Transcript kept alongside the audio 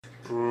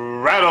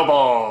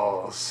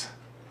Rattleballs.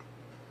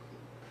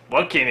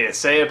 What can you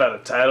say about a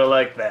title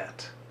like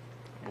that?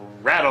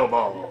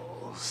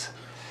 Rattleballs.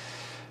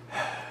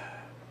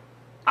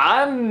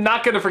 I'm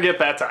not going to forget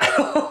that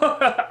title.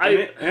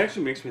 It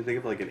actually makes me think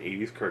of like an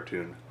 80s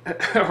cartoon.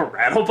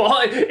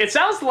 Rattleball? It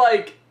sounds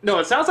like... No,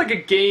 it sounds like a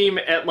game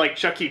at like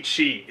Chuck E.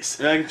 Cheese.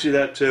 Yeah, I can see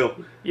that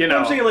too. You know.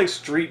 I'm thinking like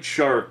Street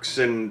Sharks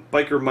and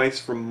Biker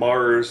Mice from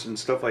Mars and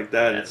stuff like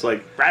that. It's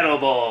like...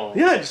 Rattleballs.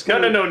 Yeah, just No,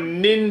 kinda...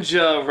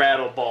 Ninja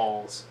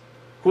Rattleballs.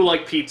 Who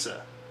like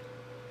pizza.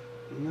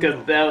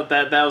 Because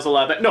that was a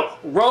lot of that. No,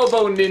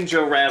 Robo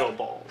Ninja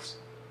Rattleballs.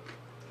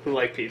 Who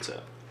like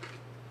pizza.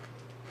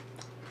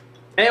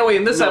 Anyway,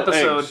 in this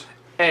episode...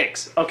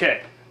 Eggs.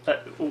 Okay.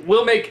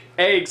 We'll make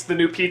eggs the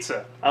new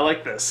pizza. I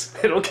like this.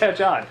 It'll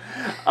catch on.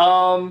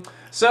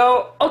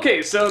 So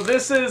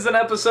this is an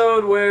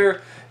episode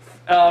where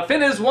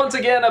Finn is once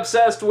again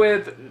obsessed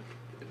with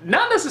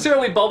not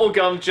necessarily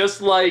bubblegum,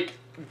 just like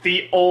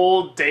the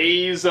old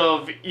days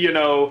of, you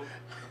know,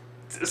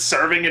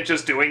 serving and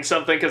just doing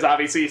something, because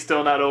obviously he's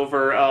still not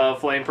over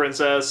Flame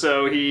Princess,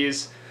 so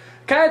he's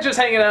kind of just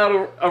hanging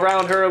out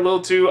around her a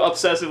little too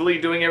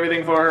obsessively, doing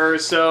everything for her,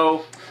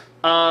 so...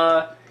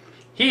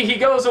 He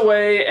goes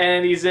away,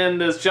 and he's in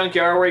this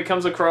junkyard where he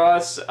comes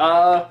across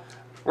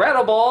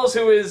Rattleballs,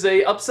 who is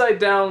a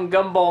upside-down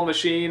gumball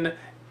machine,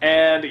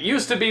 and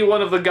used to be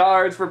one of the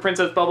guards for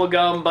Princess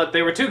Bubblegum, but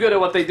they were too good at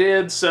what they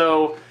did,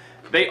 so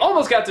they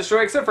almost got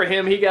destroyed, except for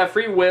him. He got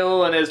free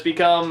will and has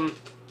become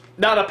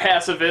not a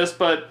pacifist,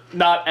 but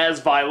not as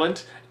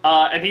violent,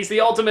 and he's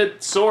the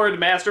ultimate sword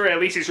master,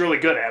 at least he's really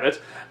good at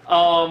it,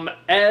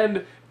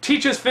 and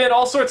teaches Finn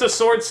all sorts of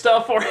sword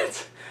stuff for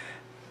it.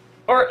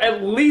 Or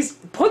at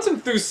least puts him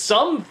through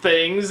some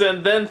things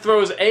and then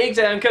throws eggs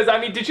at him. Because, I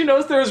mean, did you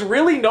notice there's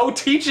really no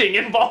teaching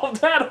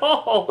involved at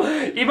all?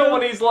 Even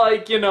when he's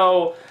like, you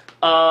know,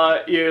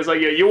 he's like,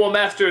 you will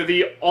master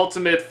the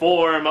ultimate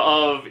form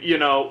of, you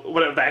know,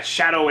 whatever that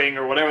shadowing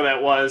or whatever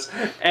that was.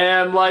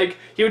 And, like,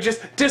 he would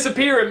just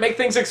disappear and make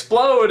things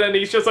explode. And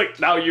he's just like,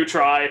 now you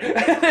try.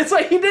 And it's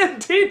like, he didn't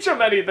teach him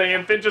anything.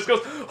 And Finn just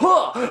goes,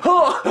 huh,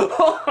 huh,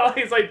 huh.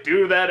 He's like,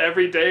 do that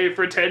every day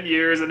for 10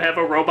 years and have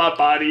a robot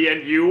body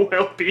and you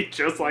will be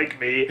just like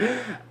me.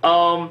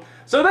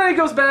 So then he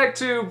goes back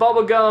to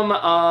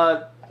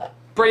Bubblegum,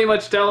 pretty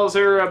much tells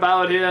her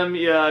about him,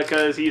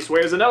 because he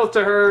swears an oath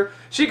to her.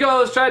 She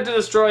goes, tried to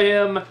destroy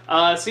him,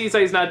 sees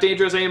that he's not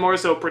dangerous anymore,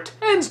 so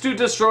pretends to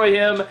destroy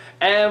him,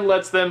 and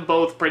lets them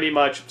both pretty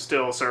much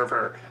still serve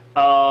her.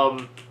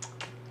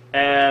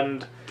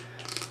 And,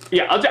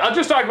 yeah, I'll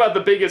just talk about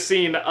the biggest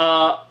scene. They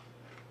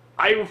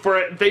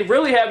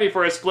really had me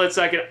for a split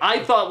second. I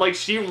thought, like,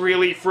 she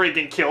really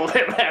freaking killed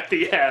him at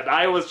the end.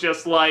 I was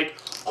just like...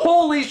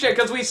 Holy shit,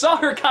 because we saw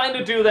her kind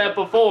of do that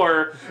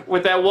before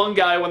with that one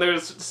guy when they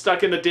were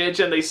stuck in the ditch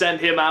and they send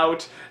him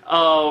out.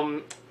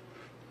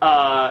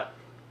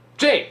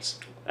 James.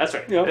 That's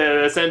right. Yep.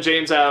 They send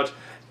James out.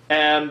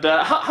 And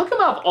how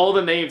come out of all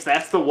the names,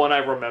 that's the one I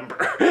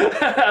remember?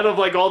 Out of,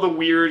 like, all the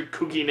weird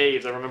kooky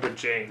names, I remember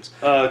James.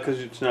 Because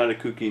it's not a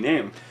kooky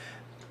name.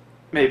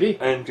 Maybe.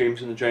 And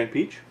James and the Giant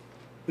Peach?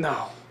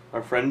 No.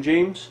 Our friend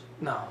James?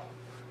 No.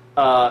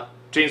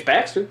 James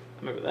Baxter.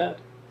 I remember that.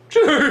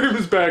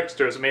 James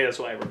Baxter. So maybe that's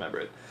why I remember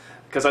it.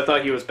 Because I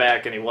thought he was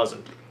back and he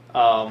wasn't.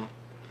 I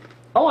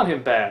want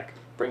him back.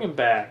 Bring him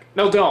back.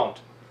 No, don't.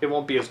 It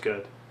won't be as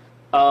good.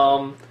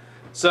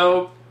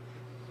 So,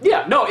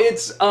 yeah, no,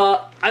 it's,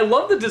 I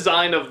love the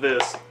design of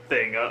this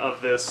thing,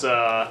 of this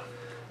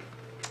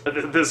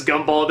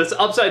gumball, this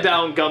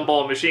upside-down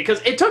gumball machine,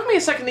 because it took me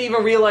a second to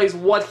even realize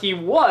what he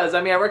was.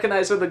 I mean, I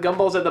recognized the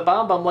gumballs at the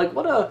bottom, but I'm like,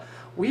 what a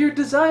weird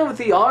design with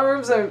the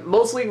arms, and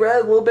mostly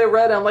red, a little bit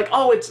red, and I'm like,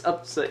 oh, it's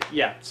upside,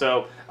 yeah,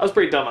 so I was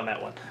pretty dumb on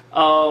that one.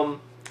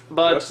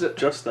 But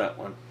just that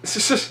one.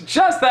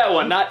 Just that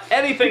one, not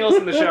anything else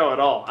in the show at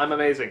all. I'm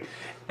amazing.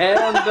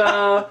 And,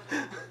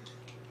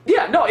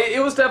 yeah, no,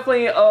 it was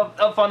definitely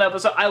a fun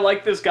episode. I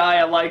like this guy.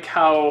 I like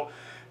how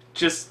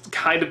just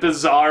kind of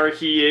bizarre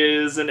he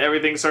is, and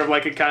everything's sort of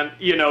like a kind,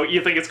 you know,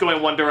 you think it's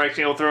going one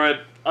direction, he'll throw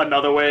it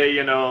another way,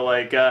 you know,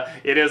 like,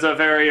 it is a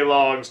very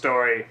long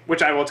story,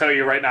 which I will tell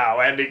you right now,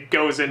 and it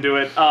goes into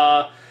it.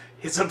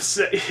 His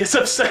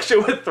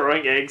obsession with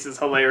throwing eggs is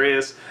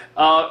hilarious.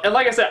 And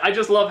like I said, I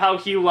just love how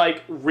he,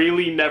 like,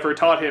 really never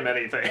taught him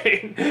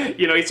anything.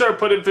 You know, he sort of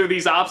put him through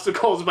these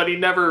obstacles, but he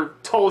never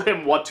told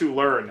him what to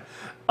learn.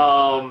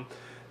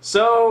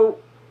 So,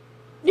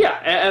 yeah,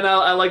 and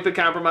I like the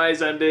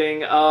compromise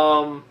ending.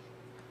 I'm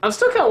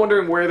still kind of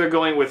wondering where they're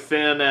going with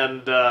Finn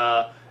and,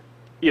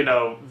 you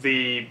know,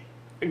 the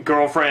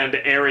girlfriend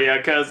area,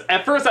 because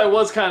at first I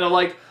was kind of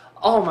like,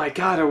 oh my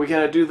god, are we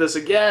gonna do this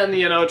again?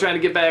 You know, trying to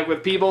get back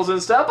with Peebles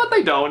and stuff, but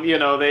they don't, you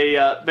know,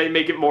 they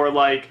make it more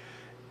like,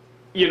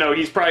 you know,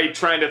 he's probably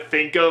trying to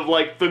think of,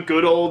 like, the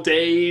good old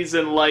days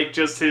and, like,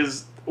 just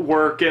his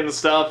work and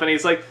stuff, and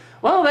he's like,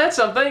 well, that's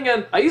something,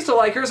 and I used to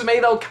like her, so maybe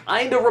they'll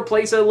kind of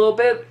replace it a little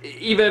bit,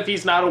 even if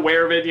he's not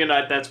aware of it, you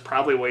know, that's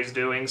probably what he's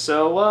doing,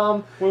 so,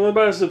 Well, what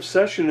about his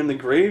obsession in the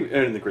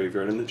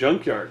graveyard, in the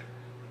junkyard?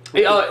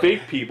 with the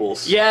fake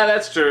peoples. Yeah,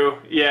 that's true.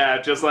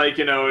 Yeah, just like,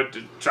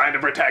 trying to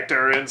protect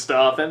her and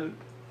stuff. And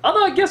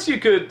although I guess you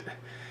could,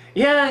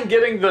 and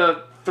getting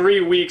the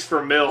 3 weeks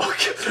for milk.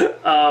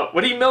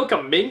 Would he milk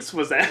a minx?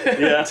 Was that it?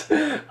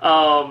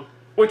 Yeah.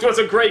 Which was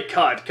a great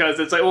cut, because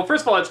it's like, well,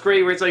 first of all, it's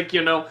great where it's like,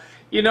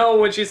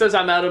 when she says,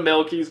 I'm out of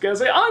milk, he's going to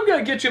say, I'm going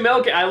to get you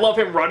milk. I love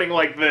him running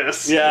like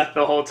this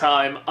the whole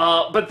time.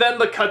 But then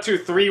the cut to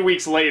 3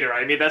 weeks later,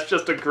 I mean, that's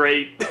just a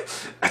great,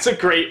 that's a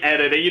great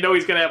edit. And he's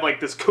going to have, like,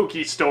 this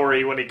kooky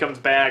story when he comes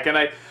back. And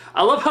I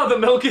love how the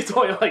milk is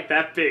only, like,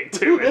 that big,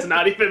 too. It's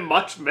not even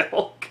much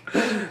milk.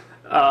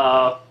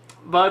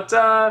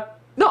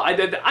 No, I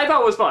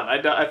thought it was fun. I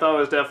thought it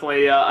was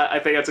definitely. I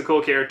think that's a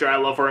cool character. I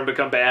love for him to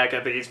come back.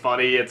 I think he's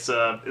funny. It's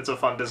a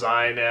fun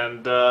design,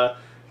 and I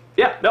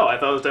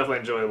thought it was definitely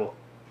enjoyable.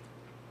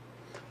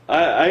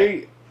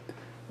 You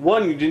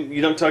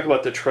don't talk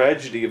about the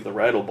tragedy of the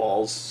rattle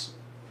balls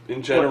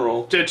in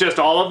general. What, just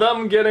all of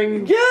them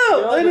getting.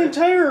 Yeah, an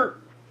entire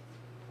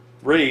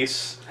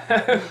race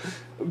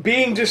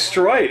being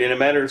destroyed in a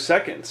matter of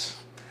seconds.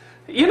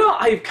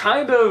 I've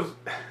kind of.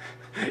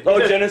 Oh,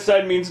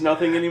 genocide means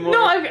nothing anymore?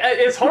 No,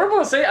 it's horrible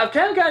to say. I've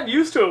kind of gotten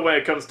used to it when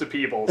it comes to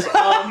peoples.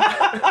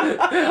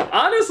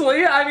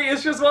 Honestly, I mean,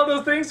 it's just one of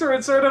those things where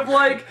it's sort of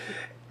like...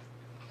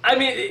 I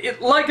mean,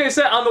 like I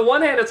said, on the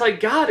one hand, it's like,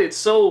 God, it's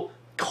so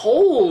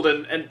cold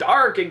and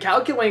dark and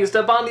calculating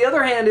stuff. On the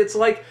other hand, it's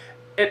like...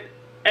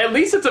 At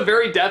least it's a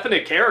very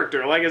definite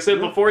character. Like I said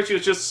before, she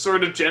was just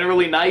sort of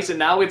generally nice, and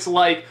now it's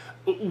like,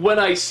 when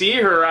I see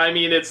her, I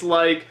mean, it's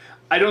like...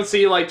 I don't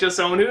see, like, just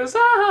someone who's,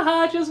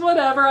 just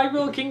whatever, I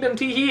rule kingdom,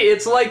 tee-hee.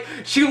 It's like,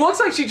 she looks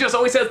like she just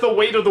always has the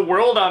weight of the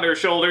world on her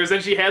shoulders,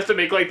 and she has to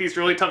make, like, these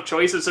really tough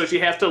choices, so she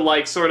has to,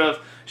 like, sort of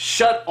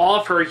shut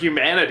off her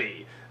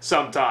humanity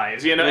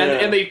sometimes, Yeah.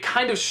 And they've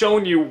kind of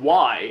shown you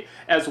why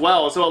as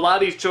well. So a lot of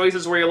these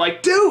choices where you're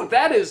like, dude,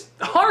 that is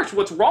harsh,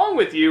 what's wrong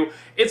with you?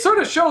 It sort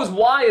of shows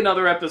why in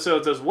other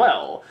episodes as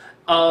well.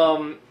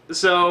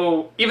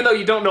 So, even though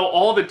you don't know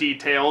all the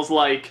details,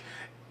 like,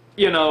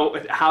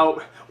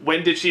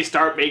 when did she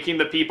start making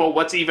the people?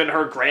 What's even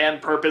her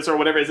grand purpose or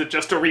whatever? Is it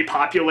just to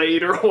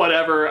repopulate or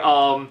whatever?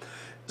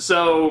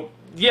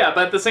 But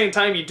at the same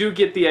time, you do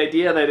get the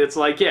idea that it's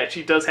like,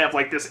 she does have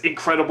like this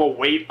incredible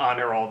weight on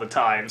her all the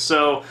time.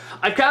 So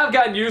I've kind of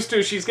gotten used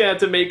to she's going to have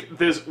to make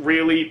this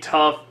really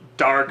tough,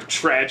 dark,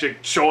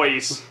 tragic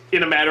choice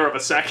in a matter of a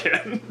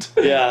second.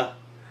 Yeah.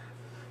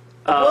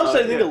 Plus,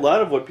 I think a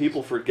lot of what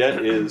people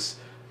forget is,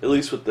 at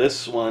least with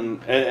this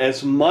one,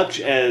 as much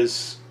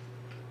as...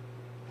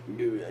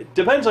 It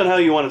depends on how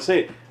you want to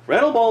say it.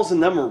 Rattleballs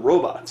and them were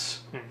robots.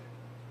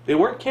 They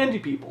weren't candy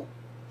people.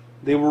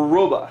 They were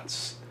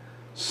robots.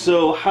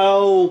 So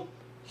how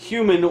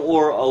human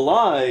or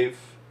alive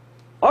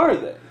are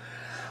they?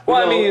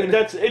 Well, I mean...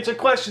 it's a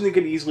question that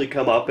could easily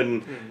come up,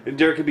 and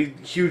there could be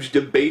huge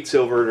debates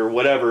over it or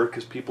whatever,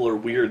 because people are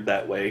weird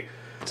that way.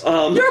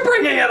 You're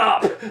bringing it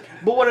up!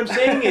 But what I'm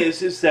saying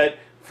is that,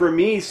 for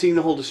me, seeing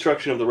the whole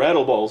destruction of the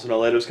Rattleballs and all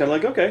that, it was kind of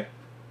like, okay...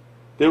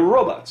 They were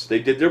robots. They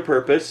did their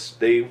purpose.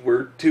 They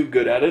were too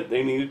good at it.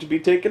 They needed to be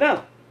taken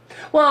out.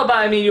 Well, but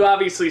I mean, you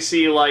obviously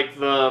see, like,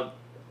 him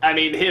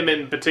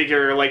in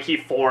particular, like, he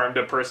formed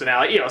a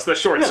personality. It's the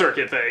short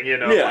circuit thing,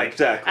 Yeah, like,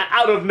 exactly.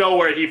 Out of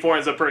nowhere, he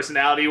forms a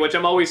personality, which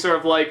I'm always sort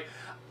of like,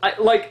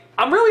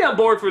 I'm really on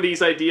board for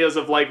these ideas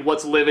of, like,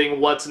 what's living,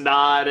 what's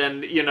not,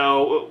 and,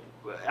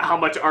 how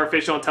much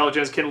artificial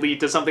intelligence can lead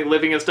to something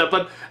living and stuff,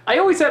 but I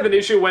always have an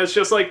issue when it's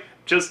just like,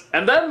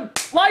 and then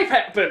life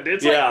happened.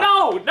 It's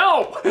like,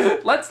 no,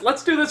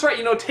 let's do this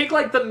right. Take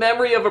like the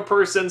memory of a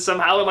person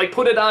somehow and like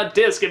put it on a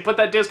disc and put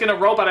that disc in a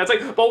robot. It's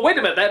like, well, wait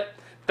a minute,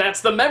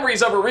 that's the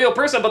memories of a real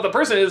person, but the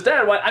person is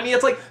dead. I mean,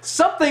 it's like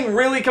something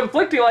really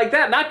conflicting like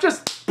that, not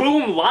just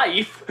boom,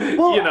 life.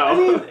 Well, I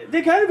mean,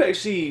 they kind of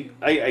actually,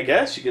 I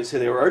guess you could say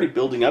they were already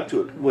building up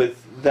to it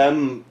with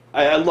them.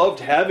 I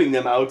loved having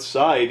them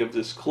outside of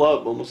this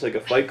club, almost like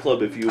a fight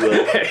club, if you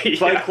will.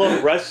 Fight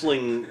club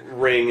wrestling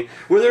ring,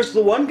 where there's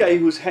the one guy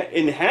who's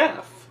in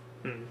half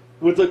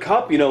with the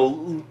cup,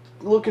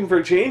 looking for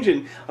a change.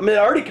 And I mean, it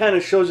already kind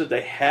of shows that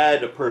they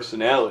had a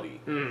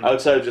personality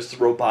outside of just the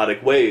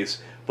robotic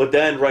ways. But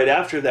then right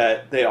after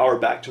that, they are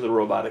back to the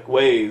robotic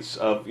ways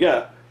of,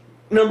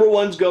 number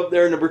ones go up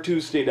there, number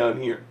twos stay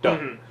down here.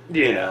 Done.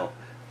 Yeah.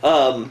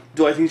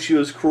 Do I think she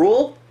was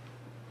cruel?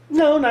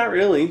 No, not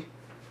really.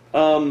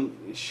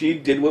 She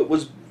did what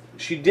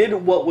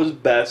was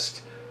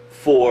best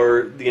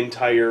for the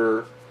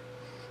entire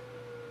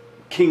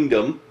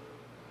kingdom.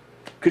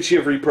 Could she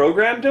have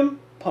reprogrammed him?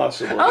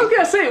 Possibly. I was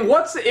gonna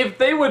say, if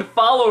they would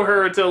follow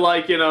her to,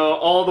 like,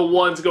 all the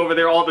ones go over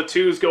there, all the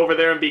twos go over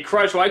there and be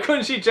crushed, why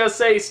couldn't she just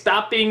say,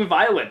 stop being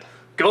violent?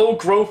 Go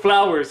grow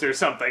flowers or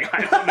something.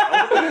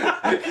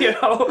 I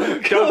don't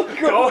know.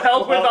 Go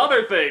help with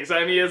other things.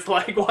 I mean, it's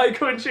like, why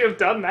couldn't she have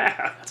done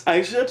that?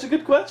 Actually, that's a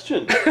good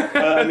question.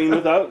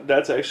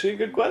 That's actually a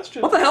good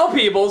question. What the hell,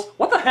 Peebles?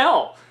 What the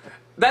hell?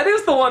 That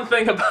is the one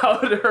thing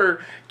about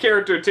her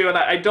character, too, and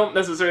I don't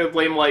necessarily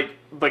blame, like,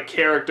 the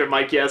character.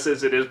 My guess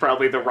is it is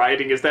probably the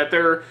writing, is that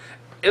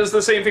it was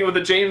the same thing with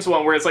the James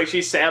one, where it's like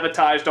she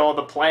sabotaged all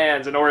the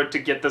plans in order to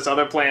get this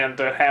other plan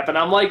to happen.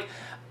 I'm like,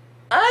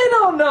 I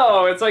don't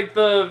know. It's like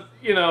the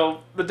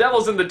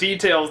devil's in the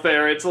details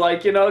there. It's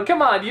like,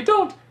 come on, you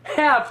don't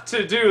have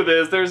to do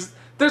this.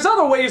 There's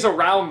other ways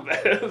around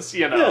this,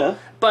 Yeah.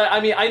 But, I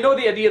mean, I know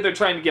the idea they're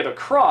trying to get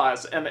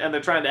across and they're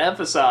trying to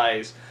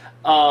emphasize.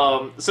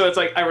 So it's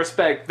like, I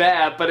respect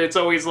that, but it's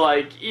always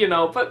like,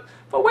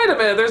 but wait a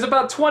minute, there's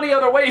about 20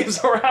 other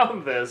ways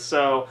around this,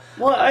 so...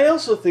 Well, I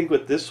also think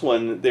with this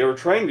one, they were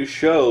trying to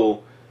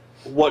show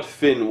what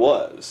Finn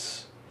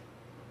was.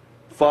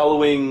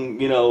 Following,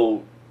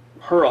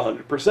 her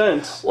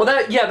 100%. Well,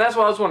 that's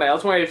what I was wondering. I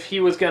was wondering if he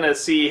was going to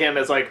see him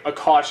as, like, a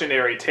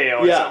cautionary tale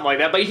or something like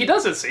that, but he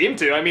doesn't seem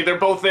to. I mean, they're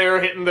both there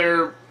hitting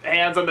their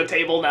hands on the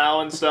table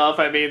now and stuff,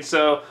 I mean,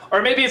 so...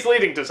 Or maybe it's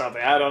leading to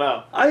something, I don't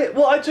know.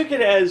 I took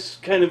it as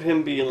kind of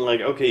him being like,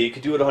 okay, you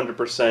could do it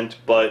 100%,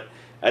 but...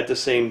 At the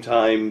same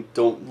time,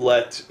 don't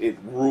let it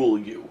rule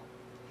you.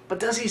 But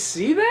does he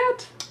see that?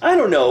 I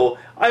don't know.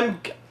 I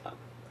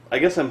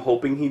guess I'm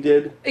hoping he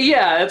did.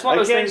 Yeah, it's one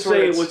of those things where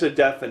I can't say it was a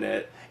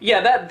definite.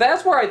 Yeah,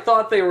 that's where I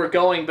thought they were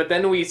going, but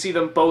then we see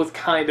them both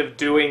kind of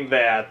doing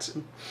that.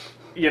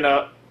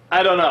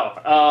 I don't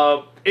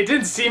know. It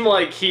didn't seem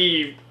like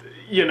he,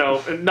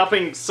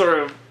 nothing sort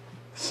of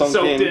sunk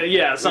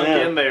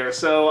in there.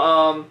 So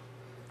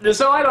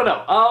I don't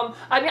know.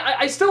 I mean,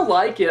 I still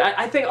like it.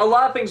 I think a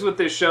lot of things with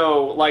this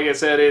show, like I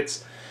said,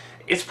 it's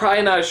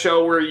probably not a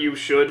show where you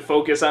should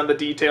focus on the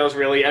details,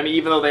 really. I mean,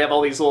 even though they have all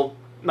these little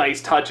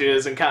nice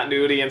touches and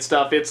continuity and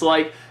stuff, it's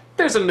like,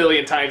 there's a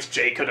million times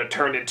Jay could have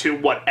turned into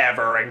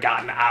whatever and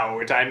gotten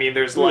out. I mean,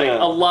 there's like,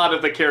 a lot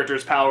of the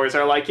characters' powers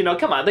are like,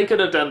 come on, they could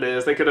have done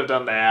this, they could have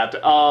done that.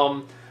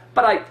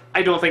 But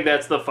I don't think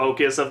that's the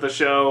focus of the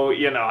show.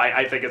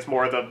 I think it's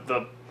more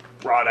the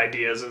broad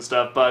ideas and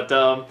stuff, but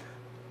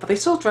they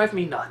still drive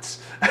me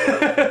nuts.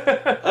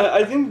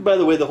 I think, by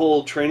the way, the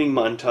whole training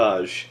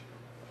montage,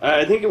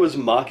 I think it was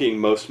mocking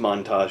most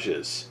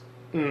montages.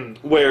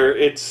 Where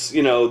it's,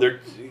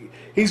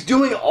 he's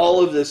doing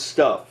all of this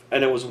stuff,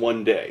 and it was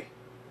one day.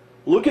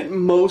 Look at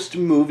most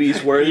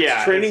movies where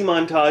it's training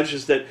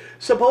montages that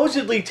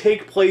supposedly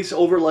take place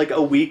over, like,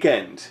 a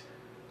weekend.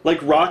 Like,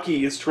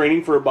 Rocky is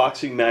training for a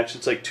boxing match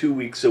that's, like, 2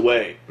 weeks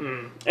away.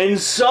 And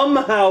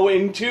somehow,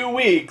 in 2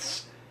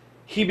 weeks...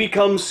 he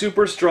becomes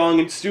super strong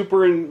and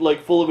super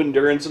full of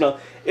endurance and all.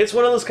 It's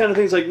one of those kind of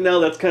things like, no,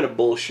 that's kind of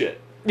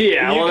bullshit.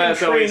 Yeah, well,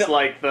 that's always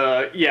like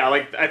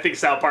I think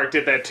South Park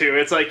did that too.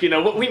 It's like,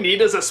 what we need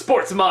is a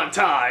sports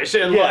montage.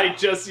 And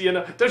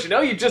don't you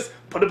know, you just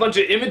put a bunch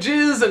of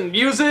images and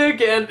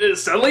music and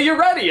suddenly you're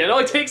ready. It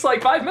only takes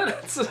like 5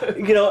 minutes.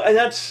 And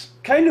that's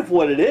kind of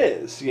what it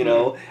is, and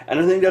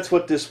I think that's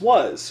what this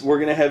was. We're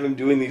going to have him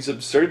doing these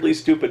absurdly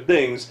stupid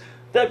things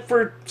that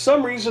for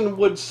some reason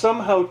would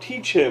somehow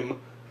teach him.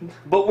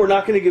 But we're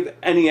not going to give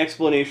any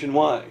explanation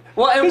why.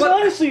 Well, and because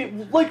honestly,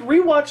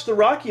 rewatch the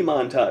Rocky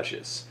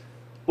montages.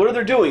 What are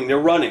they doing? They're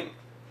running.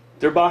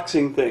 They're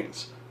boxing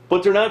things.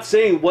 But they're not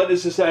saying, what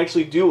is this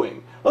actually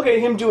doing? Okay,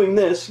 him doing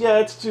this,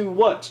 it's to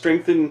what?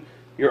 Strengthen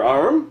your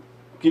arm?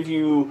 Give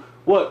you,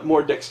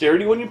 more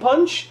dexterity when you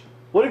punch?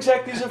 What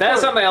exactly is it That's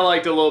for? something I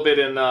liked a little bit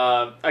in,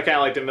 I kind of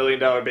liked in $1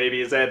 Million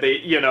Baby, is that they,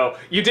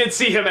 you did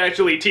see him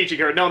actually teaching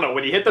her, no,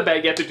 when you hit the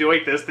bag, you have to do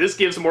like this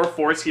gives more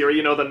force here,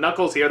 the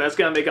knuckles here, that's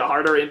going to make it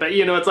harder, but,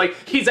 it's like,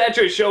 he's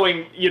actually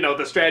showing,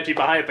 the strategy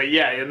behind it, but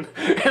in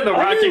the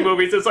Rocky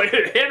movies, it's like,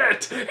 hit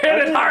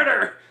it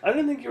harder! I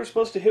didn't think you were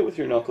supposed to hit with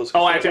your knuckles.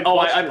 I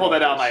pulled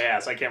that out of my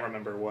ass, I can't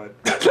remember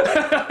what. Because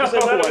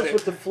that was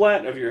with the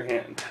flat of your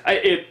hand.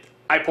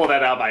 I pulled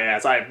that out of my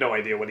ass. I have no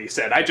idea what he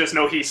said. I just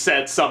know he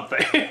said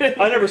something.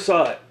 I never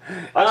saw it.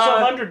 I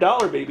saw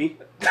 $100, baby.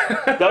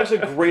 That was a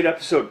great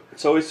episode.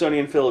 It's Always Sunny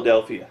in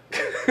Philadelphia.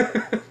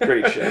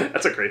 Great show.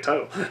 That's a great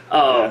title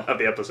of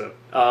the episode.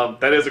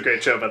 That is a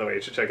great show, by the way.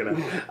 You should check it out.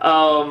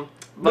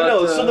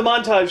 So the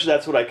montage,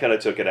 that's what I kind of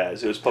took it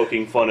as. It was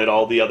poking fun at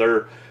all the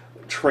other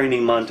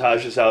training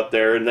montages out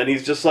there. And then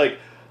he's just like,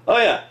 oh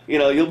yeah,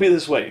 you'll be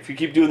this way if you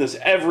keep doing this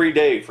every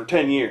day for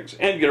 10 years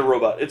and get a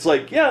robot. It's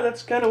like, yeah,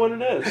 that's kind of what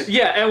it is.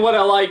 Yeah, and what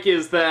I like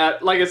is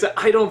that, like I said,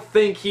 I don't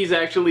think he's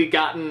actually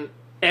gotten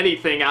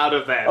anything out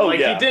of that. He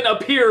didn't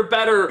appear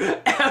better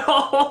at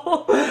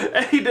all,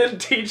 and he didn't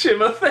teach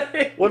him a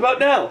thing. What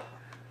about now?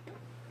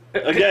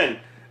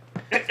 Again.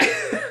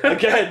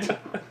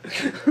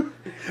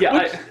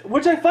 Yeah,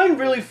 which I find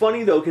really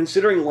funny, though,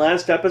 considering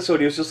last episode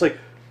he was just like...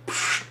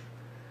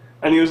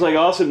 And he was like,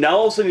 awesome. Now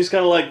all of a sudden he's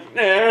kind of like,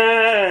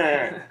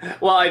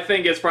 Well, I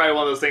think it's probably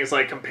one of those things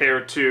like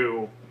compared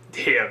to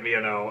him,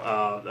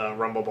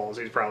 Rumble Balls.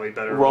 He's probably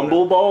better.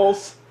 Rumble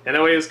Balls? You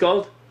know what he was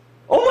called?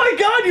 Oh my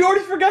god, you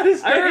already forgot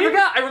his name? I already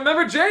forgot. I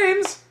remember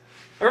James.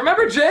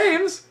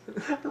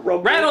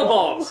 Rattle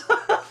Balls.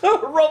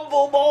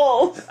 Rumble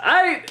Balls.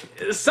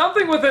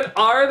 Something with an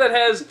R that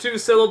has 2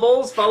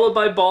 syllables followed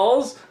by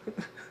balls.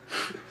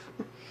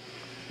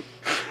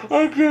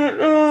 I can't.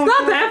 It's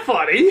not that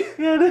funny.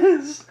 Yeah, it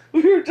is.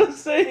 We were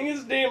just saying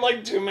his name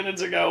like 2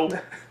 minutes ago.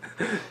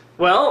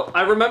 Well,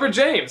 I remember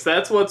James.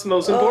 That's what's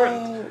most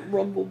important.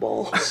 Rumble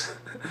Balls.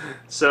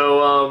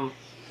 So,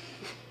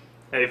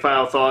 any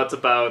final thoughts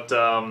about,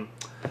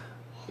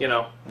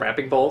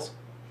 rapping balls?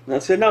 Now,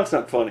 see, now it's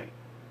not funny.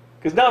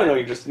 Because now I know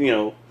you're just,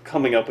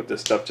 coming up with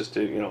this stuff just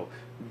to,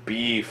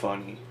 be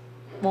funny.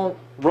 Well,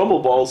 Rumble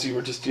balls, you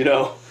were just,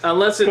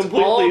 unless it's all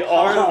completely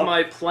part off. of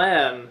my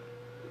plan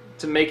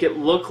to make it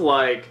look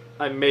like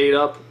I made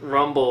up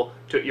Rumble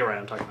to... You're right,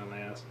 I'm talking about my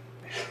ass.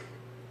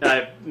 And I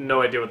have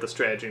no idea what the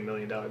strategy $1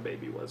 Million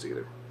Baby was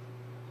either.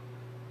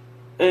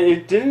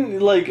 It didn't,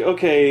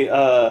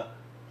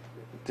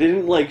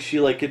 didn't, she,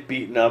 get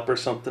beaten up or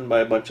something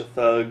by a bunch of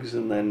thugs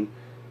and then...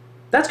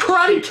 That's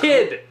Karate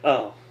Kid!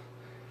 Oh.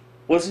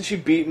 Wasn't she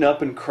beaten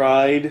up and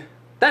cried?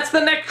 That's the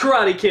next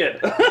Karate Kid!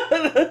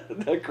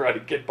 That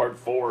Karate Kid Part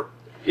 4.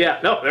 Yeah,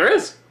 no, there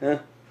is. Yeah.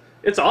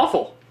 It's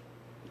awful.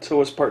 So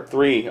was Part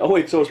 3. Oh,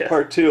 wait, so was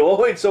Part 2. Oh,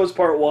 wait, so was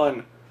Part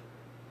 1.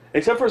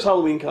 Except for his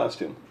Halloween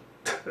costume.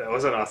 That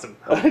wasn't awesome.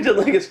 I did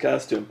like his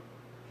costume.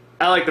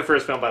 I like the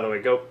first film, by the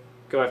way. Go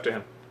after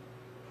him.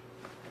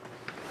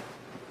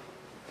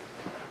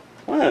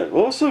 What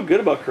was so good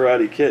about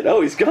Karate Kid?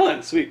 Oh, he's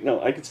gone. Sweet.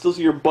 No, I can still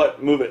see your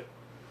butt. Move it.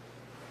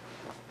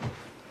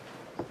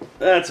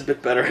 That's a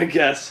bit better, I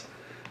guess.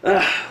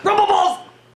 Rumble balls!